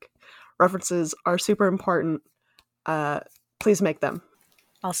looks like. References are super important. Please make them.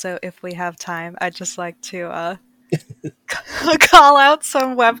 Also, if we have time, I'd just like to call out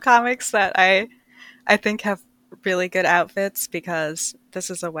some webcomics that I think have really good outfits, because this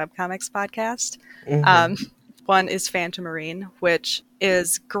is a webcomics podcast. Mm-hmm. One is Phantomarine, which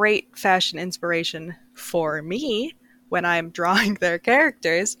is great fashion inspiration for me when I'm drawing their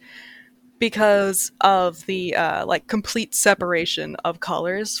characters, because of the like complete separation of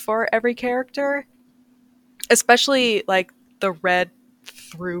colors for every character, especially like the red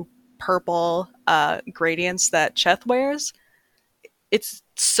through purple gradients that Cheth wears. It's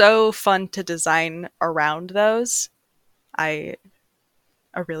so fun to design around those. I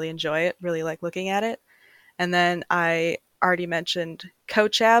I really enjoy it, really like looking at it. And then I already mentioned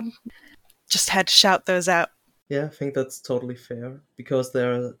Kochab. Just had to shout those out. Yeah, I think that's totally fair because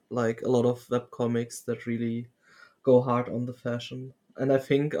there are like a lot of webcomics that really go hard on the fashion, and I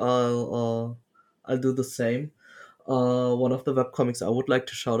think I'll do the same. One of the webcomics I would like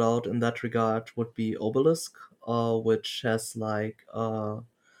to shout out in that regard would be Obelisk, which has like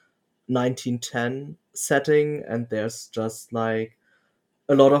 1910 setting, and there's just like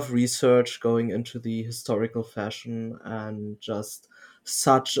a lot of research going into the historical fashion and just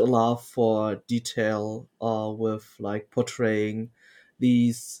such a love for detail with like portraying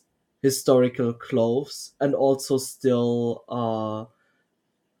these historical clothes and also still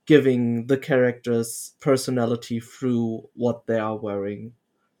giving the characters personality through what they are wearing.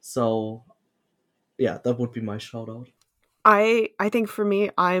 So yeah, that would be my shout out. I think for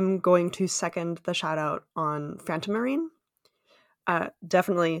me, I'm going to second the shout out on Phantomarine.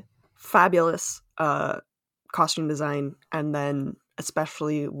 Definitely fabulous costume design, and then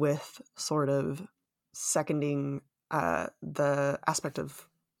especially with sort of seconding the aspect of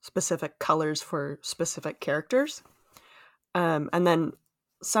specific colors for specific characters. And then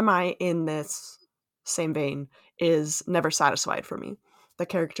semi in this same vein is Never Satisfied for me. The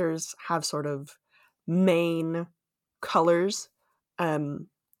characters have sort of main colors, um,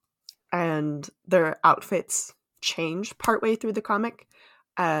 and their outfits change partway through the comic,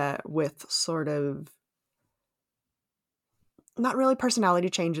 with sort of not really personality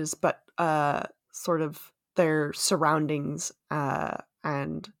changes, but sort of their surroundings,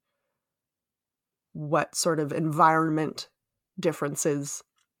 and what sort of environment differences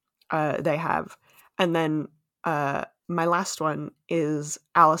they have. And then my last one is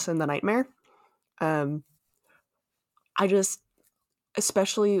Alice in the Nightmare. Um, I just,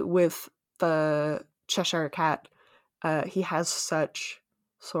 especially with the Cheshire Cat, he has such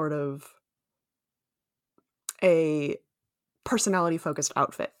sort of a personality focused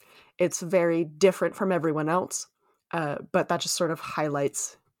outfit. It's very different from everyone else, but that just sort of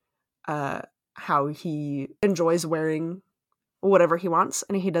highlights how he enjoys wearing whatever he wants,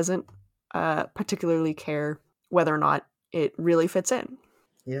 and he doesn't particularly care whether or not it really fits in.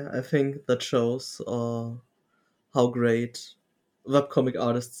 Yeah, I think that shows how great webcomic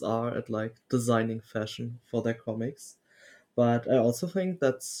artists are at like designing fashion for their comics. But I also think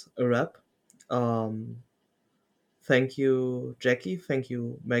that's a wrap. Um, Thank you, Jackie. Thank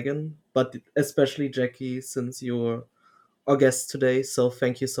you, Megan. But especially Jackie, since you're our guest today. So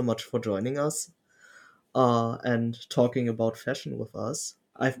thank you so much for joining us and talking about fashion with us.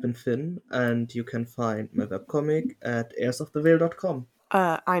 I've been Finn, and you can find my webcomic at airsoftheveil.com.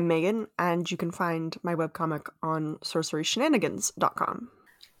 I'm Megan, and you can find my webcomic on sorceryshenanigans.com.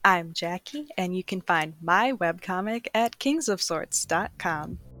 I'm Jackie, and you can find my webcomic at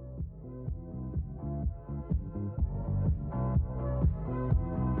kingsofsorts.com.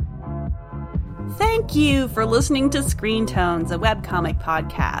 Thank you for listening to Screen Tones, a webcomic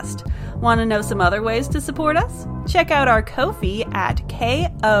podcast. Want to know some other ways to support us? Check out our Ko-fi at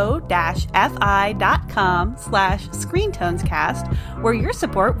ko-fi.com/screentonescast, where your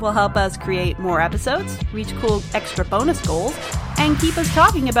support will help us create more episodes, reach cool extra bonus goals, and keep us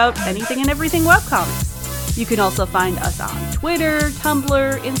talking about anything and everything webcomics. You can also find us on Twitter,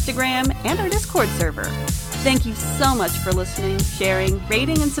 Tumblr, Instagram, and our Discord server. Thank you so much for listening, sharing,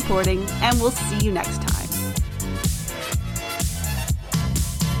 rating, and supporting, and we'll see you next time.